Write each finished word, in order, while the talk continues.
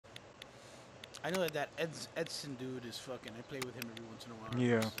I know that Edson dude is fucking. I play with him every once in a while.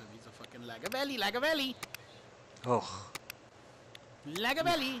 Yeah. He's a fucking Lagavelli, Lagavelli. Ugh.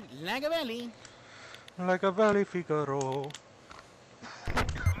 Lagavelli, Lagavelli. Like a Valley Figaro.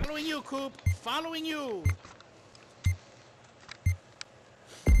 Following you, Coop. Following you.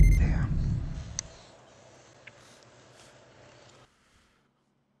 Damn.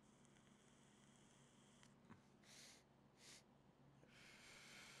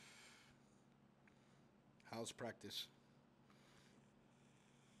 How's practice?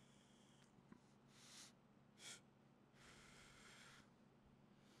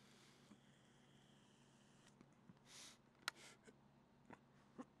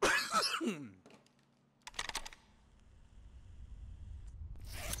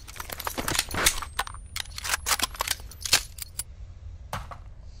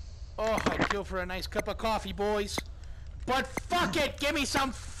 Oh, I'd kill for a nice cup of coffee, boys. But fuck it, give me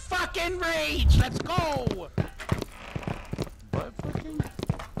some fucking rage. Let's go. Butt fucking?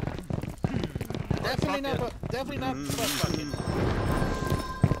 Definitely not butt fucking.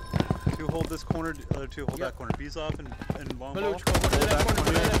 Two hold this corner, other two hold that corner. B's off and long ball. Baluch, go to that corner, go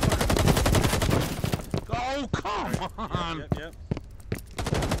to that corner. Oh, come on! Yep.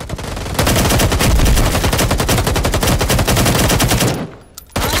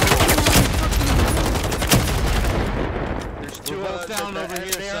 There's two of us down over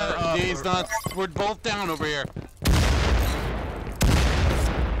here, so he's not. We're both down over here.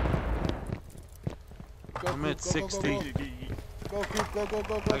 I'm at 60. Go, Coop,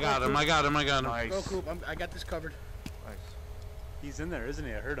 go. I got him. Nice. Go, Coop, I got this covered. Nice. He's in there, isn't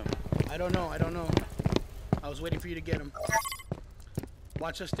he? I heard him. I don't know. I was waiting for you to get him.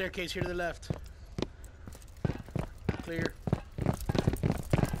 Watch the staircase here to the left. Clear.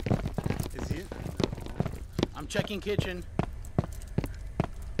 Is he? I'm checking kitchen.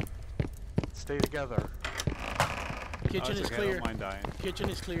 Stay together. Kitchen is okay, clear. I don't mind dying. Kitchen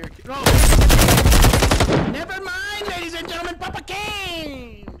is clear. Oh! Never mind, ladies and gentlemen. Papa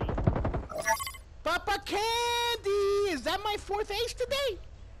Candy. Papa Candy. Is that my 4th ace today?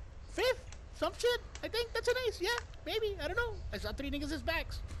 5th? Some shit. I think that's an ace. Yeah, maybe. I don't know. I saw 3 niggas'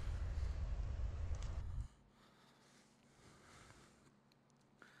 backs.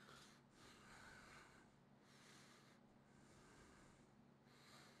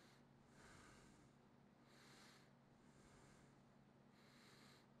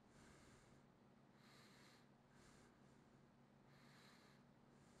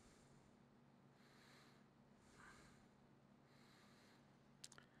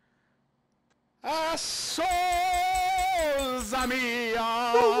 Souls mia.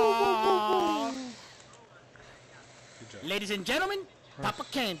 Ladies and gentlemen, Papa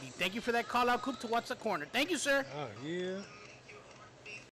Candy. Thank you for that call out, Coop, to watch the corner. Thank you, sir. Oh, yeah.